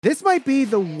This might be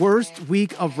the worst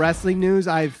week of wrestling news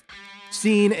I've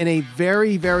seen in a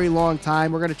very, very long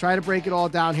time. We're going to try to break it all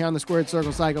down here on the Squared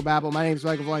Circle Psychobabble. My name is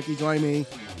Michael Valenti. Joining me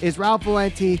is Ralph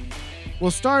Valenti. We'll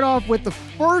start off with the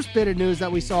first bit of news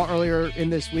that we saw earlier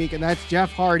in this week, and that's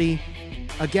Jeff Hardy,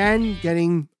 again,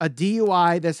 getting a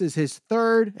DUI. This is his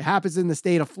third. It happens in the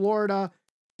state of Florida.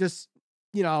 Just,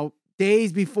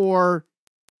 days before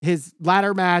his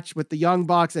ladder match with the Young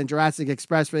Bucks and Jurassic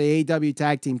Express for the AEW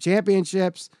Tag Team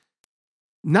Championships.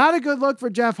 Not a good look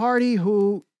for Jeff Hardy,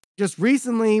 who just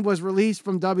recently was released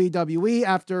from WWE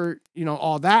after,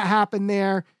 all that happened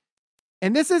there.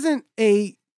 And this isn't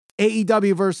a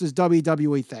AEW versus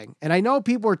WWE thing. And I know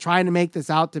people are trying to make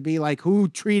this out to be like who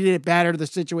treated it better, the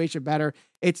situation better.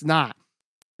 It's not.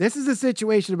 This is a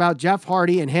situation about Jeff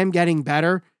Hardy and him getting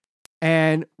better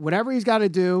and whatever he's got to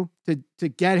do to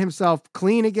get himself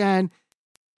clean again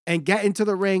and get into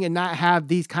the ring and not have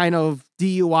these kind of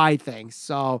DUI things.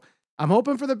 So I'm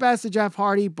hoping for the best of Jeff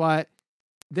Hardy, but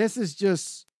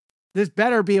this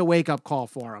better be a wake-up call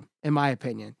for him, in my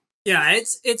opinion. Yeah,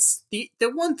 it's the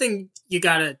one thing you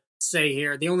got to say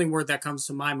here, the only word that comes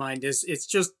to my mind is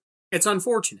it's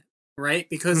unfortunate, right?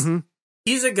 Because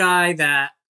he's a guy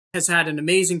that has had an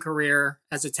amazing career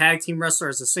as a tag team wrestler,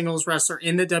 as a singles wrestler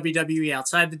in the WWE,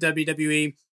 outside the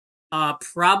WWE.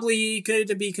 Probably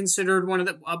could be considered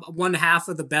one half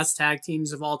of the best tag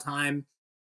teams of all time.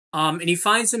 And he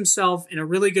finds himself in a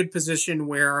really good position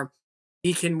where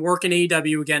he can work in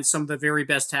AEW against some of the very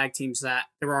best tag teams that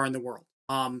there are in the world.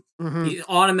 He's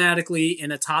automatically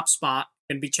in a top spot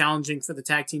and be challenging for the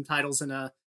tag team titles in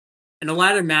a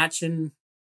ladder match. And,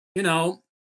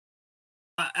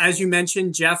 as you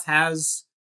mentioned, Jeff has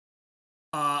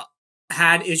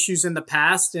had issues in the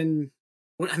past. And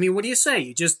what do you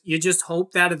say? You just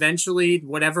hope that eventually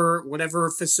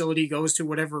whatever facility he goes to,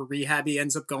 whatever rehab he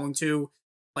ends up going to,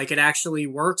 like it actually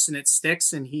works and it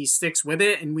sticks and he sticks with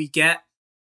it. And we get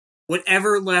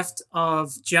whatever left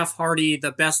of Jeff Hardy,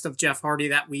 the best of Jeff Hardy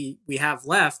that we have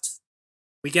left.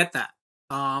 We get that.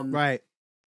 Right.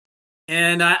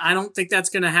 And I don't think that's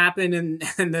going to happen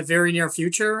in the very near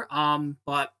future.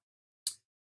 But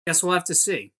guess we'll have to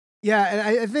see. Yeah.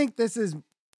 And I think this is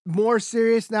more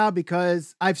serious now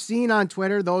because I've seen on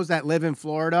Twitter, those that live in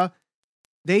Florida,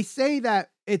 they say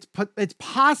that it's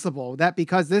possible that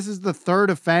because this is the third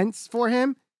offense for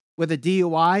him with a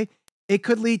DUI, it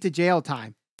could lead to jail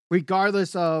time,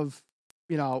 regardless of,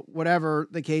 whatever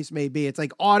the case may be. It's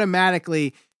like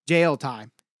automatically jail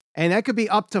time. And that could be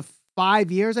up to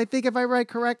 5 years, I think, if I read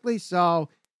correctly. So,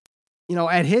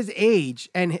 at his age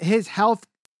and his health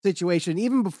situation,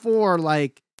 even before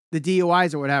like the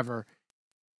DUIs or whatever,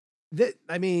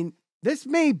 this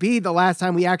may be the last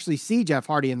time we actually see Jeff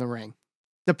Hardy in the ring,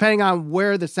 depending on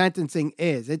where the sentencing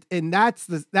is. And that's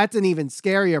an even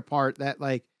scarier part that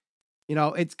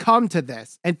it's come to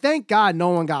this. And thank God no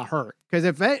one got hurt. Because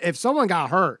if someone got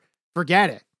hurt, forget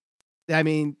it.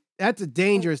 That's a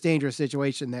dangerous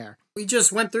situation there. We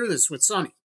just went through this with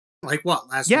Sonny. Like what,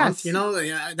 last yes.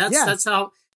 month? That's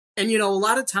how. And, a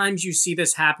lot of times you see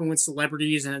this happen with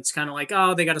celebrities and it's kind of like,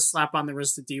 oh, they got a slap on the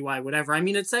wrist of DUI, whatever.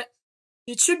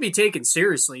 It should be taken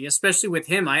seriously, especially with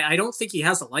him. I don't think he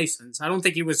has a license. I don't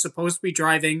think he was supposed to be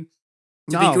driving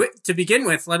to begin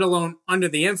with, let alone under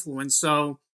the influence.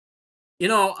 So, I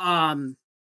don't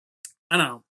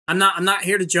know. I'm not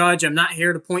here to judge. I'm not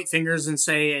here to point fingers and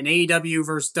say an AEW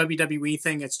versus WWE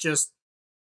thing. It's just,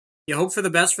 you hope for the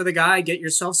best for the guy, get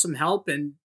yourself some help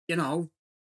and,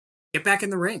 get back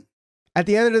in the ring. At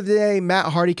the end of the day, Matt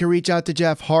Hardy can reach out to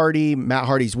Jeff Hardy. Matt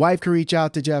Hardy's wife can reach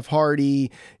out to Jeff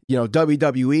Hardy,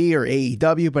 WWE or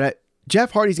AEW, but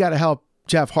Jeff Hardy's got to help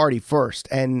Jeff Hardy first.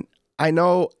 And I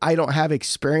know I don't have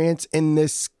experience in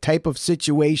this type of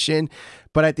situation,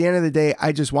 but at the end of the day,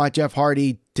 I just want Jeff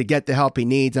Hardy to get the help he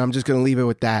needs. And I'm just going to leave it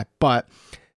with that. But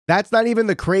that's not even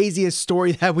the craziest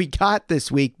story that we got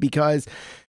this week, because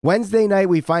Wednesday night,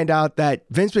 we find out that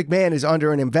Vince McMahon is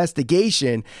under an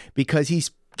investigation because he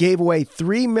gave away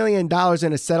 $3 million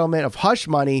in a settlement of hush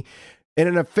money in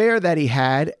an affair that he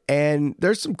had. And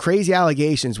there's some crazy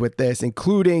allegations with this,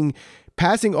 including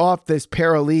passing off this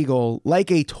paralegal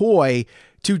like a toy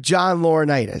to John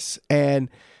Laurinaitis. And,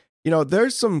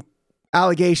 there's some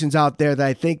allegations out there that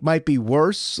I think might be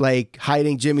worse, like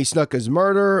hiding Jimmy Snuka's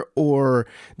murder or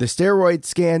the steroid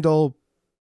scandal.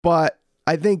 But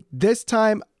I think this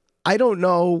time, I don't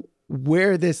know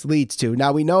where this leads to.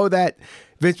 Now, we know that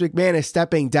Vince McMahon is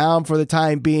stepping down for the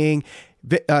time being.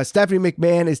 Stephanie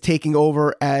McMahon is taking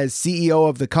over as CEO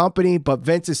of the company, but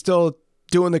Vince is still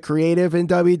doing the creative in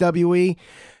WWE.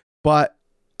 But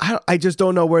I just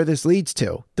don't know where this leads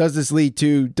to. Does this lead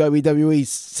to WWE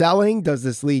selling? Does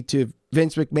this lead to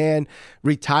Vince McMahon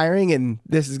retiring and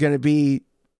this is going to be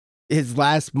his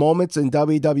last moments in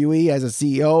WWE as a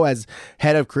CEO, as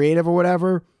head of creative or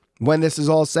whatever, when this is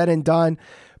all said and done.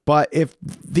 But if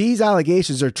these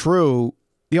allegations are true,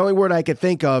 the only word I could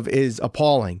think of is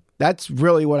appalling. That's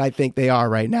really what I think they are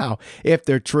right now. If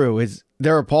they're true, is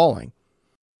they're appalling.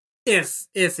 If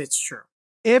it's true.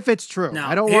 If it's true. No,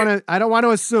 I don't want to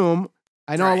assume.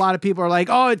 I know a lot of people are like,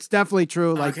 "Oh, it's definitely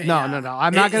true." Like, okay, no.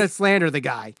 I'm not going to slander the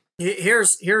guy.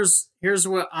 Here's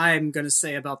what I'm going to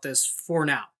say about this for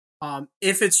now.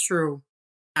 If it's true,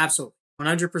 absolutely,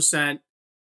 100%,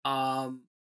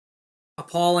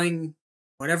 appalling,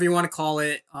 whatever you want to call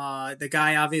it. The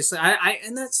guy, obviously,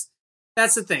 and that's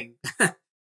the thing.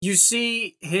 You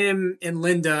see him and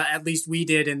Linda, at least we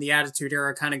did in the Attitude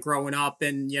Era, kind of growing up,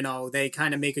 and they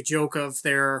kind of make a joke of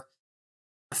their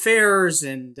affairs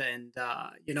and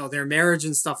their marriage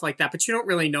and stuff like that, but you don't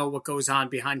really know what goes on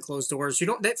behind closed doors.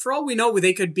 For all we know,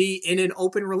 they could be in an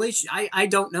open relationship. I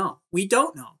don't know. We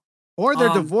don't know. Or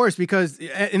they're divorced, because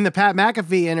in the Pat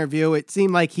McAfee interview, it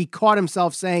seemed like he caught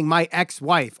himself saying my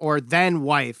ex-wife or then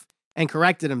wife and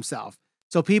corrected himself.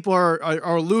 So people are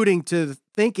alluding to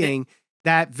thinking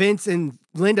that Vince and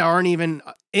Linda aren't even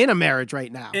in a marriage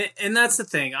right now. And that's the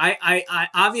thing. I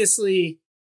obviously,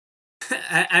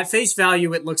 at face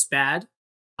value, it looks bad.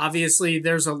 Obviously,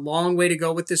 there's a long way to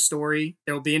go with this story.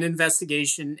 There will be an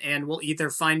investigation, and we'll either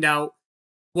find out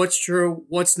what's true,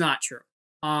 what's not true.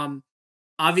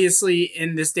 Obviously,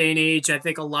 in this day and age, I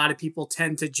think a lot of people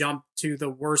tend to jump to the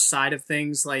worst side of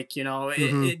things. Like,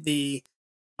 the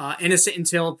innocent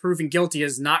until proven guilty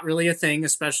is not really a thing,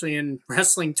 especially in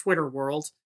wrestling Twitter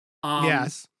world.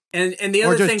 Yes. And the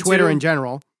other thing, or just thing Twitter too, in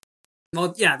general.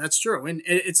 Well, yeah, that's true. And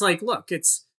it's like, look,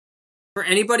 it's for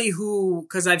anybody who,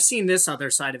 because I've seen this other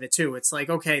side of it too. It's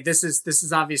like, okay, this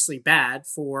is obviously bad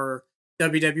for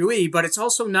WWE, but it's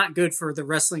also not good for the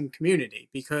wrestling community,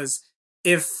 because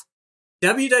if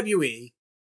WWE,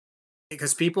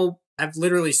 because people have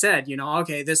literally said,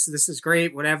 okay, this is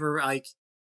great, whatever. Like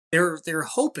they're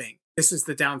hoping this is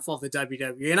the downfall of the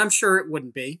WWE, and I'm sure it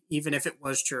wouldn't be, even if it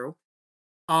was true.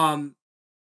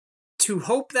 To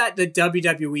hope that the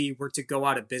WWE were to go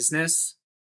out of business,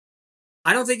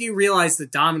 I don't think you realize the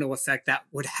domino effect that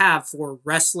would have for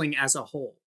wrestling as a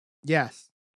whole. Yes.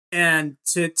 And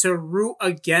to root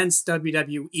against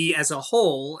WWE as a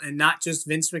whole, and not just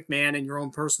Vince McMahon and your own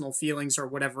personal feelings or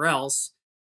whatever else,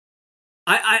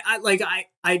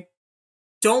 I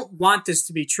don't want this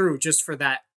to be true just for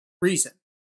that reason.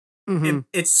 Mm-hmm.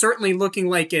 It's certainly looking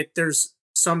like it. There's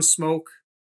some smoke,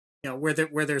 where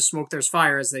there's smoke, there's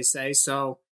fire, as they say.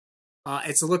 So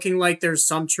it's looking like there's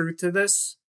some truth to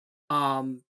this.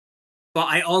 But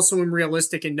I also am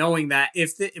realistic in knowing that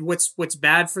if what's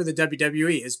bad for the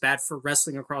WWE is bad for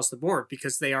wrestling across the board,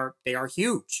 because they are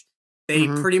huge. They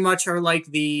pretty much are like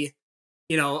the,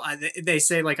 they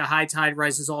say like a high tide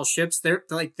rises all ships. They're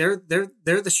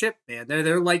the ship, man.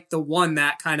 They're like the one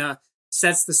that kind of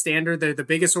sets the standard. They're the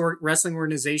biggest wrestling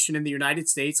organization in the United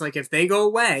States. Like if they go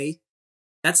away,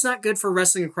 that's not good for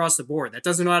wrestling across the board. That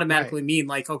doesn't automatically mean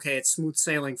like, okay, it's smooth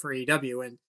sailing for AEW.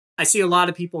 And I see a lot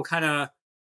of people kind of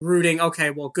rooting,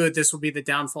 okay, well, good, this will be the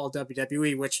downfall of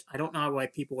WWE, which I don't know why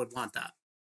people would want that.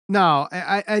 No,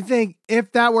 I think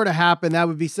if that were to happen, that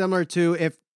would be similar to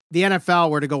if the NFL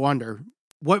were to go under,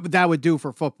 what that would do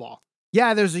for football.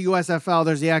 Yeah, there's a USFL,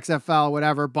 there's the XFL,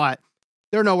 whatever, but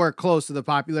they're nowhere close to the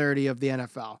popularity of the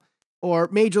NFL or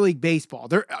Major League Baseball.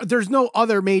 There's no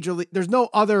other there's no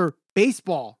other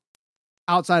baseball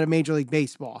outside of Major League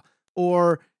Baseball.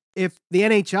 Or if the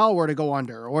NHL were to go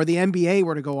under, or the NBA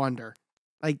were to go under,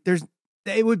 like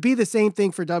it would be the same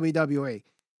thing for WWE.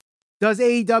 Does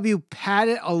AEW pad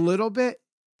it a little bit?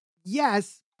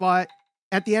 Yes, but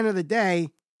at the end of the day,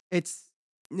 it's,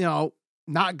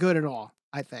 not good at all,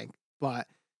 I think. But,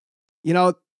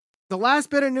 the last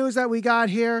bit of news that we got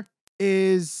here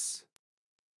is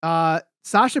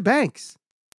Sasha Banks.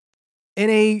 In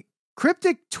a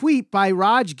cryptic tweet by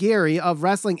Raj Giri of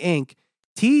Wrestling Inc.,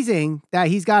 teasing that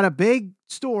he's got a big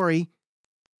story,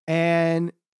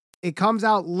 and it comes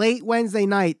out late Wednesday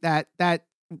night that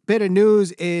bit of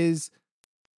news is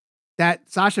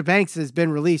that Sasha Banks has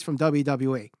been released from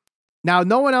WWE. Now,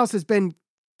 no one else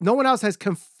has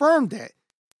confirmed it,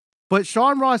 but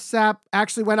Sean Ross Sapp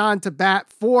actually went on to bat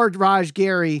for Raj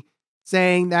Giri,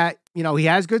 saying that, he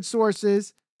has good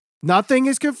sources. Nothing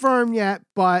is confirmed yet,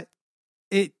 but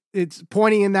it's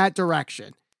pointing in that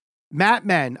direction. Mat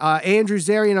Men, Andrew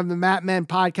Zarian of the Mat Men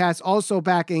podcast, also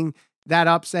backing that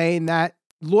up, saying that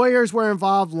lawyers were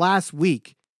involved last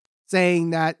week, saying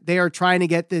that they are trying to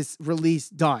get this release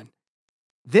done.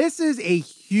 This is a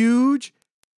huge,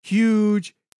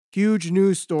 huge, huge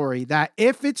news story that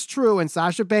if it's true and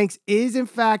Sasha Banks is in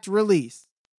fact released,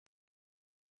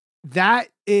 that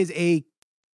is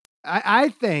I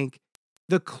think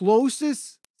the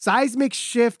closest seismic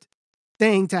shift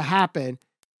thing to happen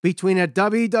between a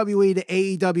WWE to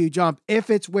AEW jump, if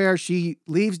it's where she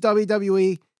leaves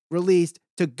WWE released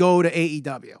to go to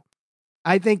AEW.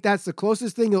 I think that's the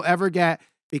closest thing you'll ever get,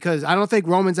 because I don't think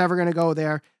Roman's ever going to go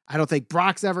there. I don't think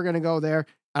Brock's ever going to go there.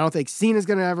 I don't think Cena's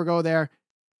going to ever go there.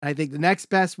 I think the next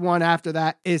best one after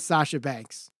that is Sasha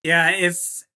Banks. Yeah,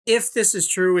 if this is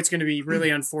true, it's going to be really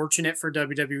unfortunate for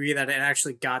WWE that it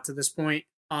actually got to this point.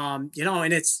 And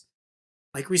it's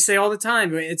like we say all the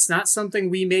time, it's not something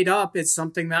we made up. It's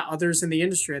something that others in the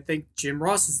industry, I think Jim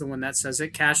Ross is the one that says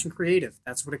it, cash and creative.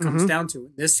 That's what it comes down to.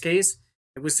 In this case,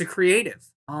 it was the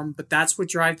creative. But that's what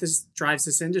drives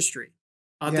this industry.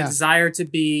 The desire to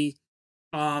be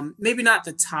maybe not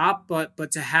the top,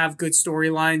 but to have good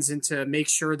storylines and to make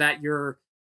sure that you're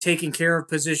taken care of,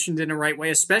 positioned in the right way,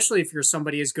 especially if you're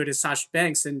somebody as good as Sasha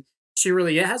Banks. And she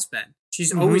really has been.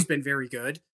 She's always been very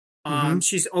good.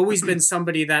 She's always been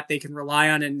somebody that they can rely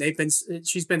on, and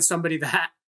she's been somebody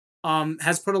that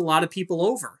has put a lot of people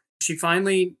over. She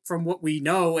finally, from what we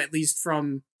know, at least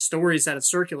from stories that have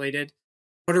circulated,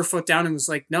 put her foot down and was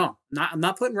like, no, I'm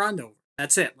not putting Ronda over.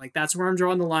 That's it. Like, that's where I'm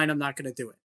drawing the line. I'm not going to do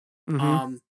it.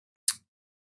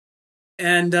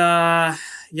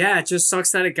 It just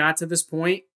sucks that it got to this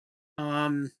point.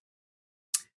 I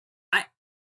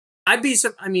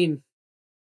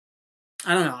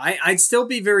don't know. I'd still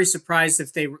be very surprised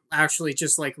if they actually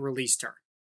just like released her.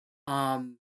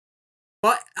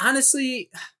 But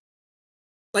honestly,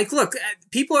 like, look,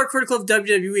 people are critical of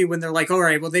WWE when they're like, all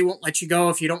right, well, they won't let you go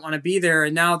if you don't want to be there.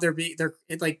 And now they're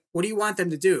like, what do you want them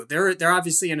to do? They're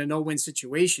obviously in a no-win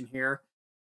situation here.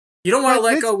 You don't want to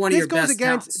let go one of your best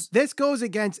talents. This goes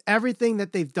against everything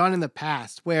that they've done in the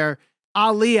past, where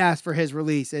Ali asked for his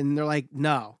release and they're like,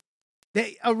 no.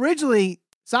 They originally,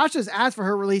 Sasha's asked for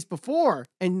her release before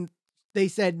and they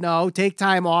said, no, take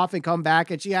time off and come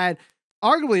back. And she had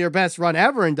arguably her best run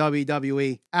ever in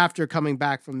WWE after coming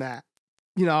back from that,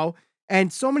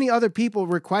 and so many other people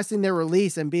requesting their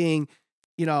release and being,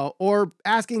 or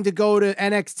asking to go to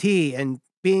NXT and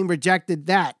being rejected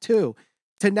that too.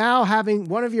 To now having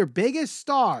one of your biggest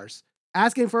stars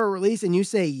asking for a release and you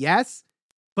say yes,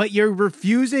 but you're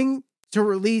refusing to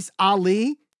release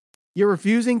Ali. You're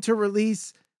refusing to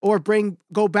release or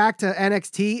go back to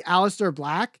NXT, Aleister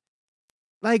Black.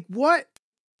 Like, where's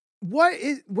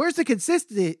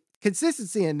the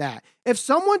consistency in that? If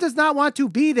someone does not want to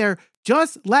be there,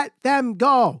 just let them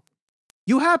go.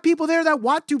 You have people there that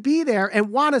want to be there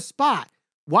and want a spot.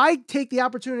 Why take the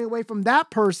opportunity away from that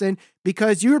person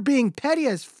because you're being petty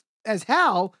as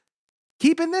hell,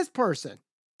 keeping this person?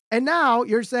 And now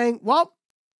you're saying, well,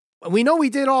 we know we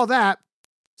did all that,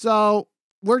 so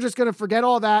we're just going to forget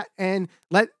all that and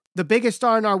let the biggest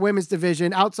star in our women's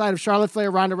division outside of Charlotte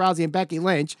Flair, Ronda Rousey, and Becky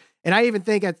Lynch, and I even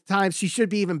think at times she should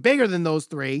be even bigger than those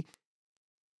three,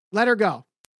 let her go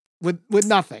with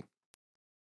nothing.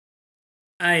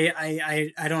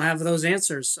 I don't have those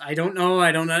answers. I don't know.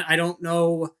 I don't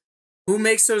know who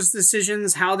makes those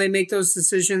decisions, how they make those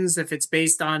decisions, if it's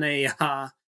based on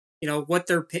what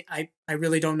they're. I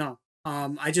really don't know.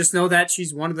 I just know that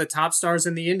she's one of the top stars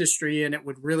in the industry, and it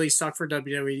would really suck for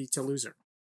WWE to lose her.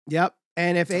 Yep.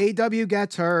 And if AEW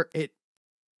gets her, it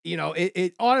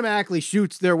automatically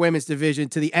shoots their women's division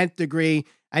to the nth degree.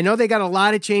 I know they got a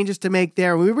lot of changes to make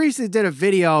there. We recently did a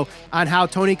video on how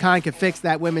Tony Khan can fix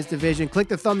that women's division. Click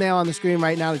the thumbnail on the screen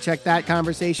right now to check that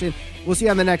conversation. We'll see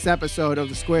you on the next episode of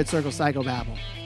the Squared Circle Psychobabble.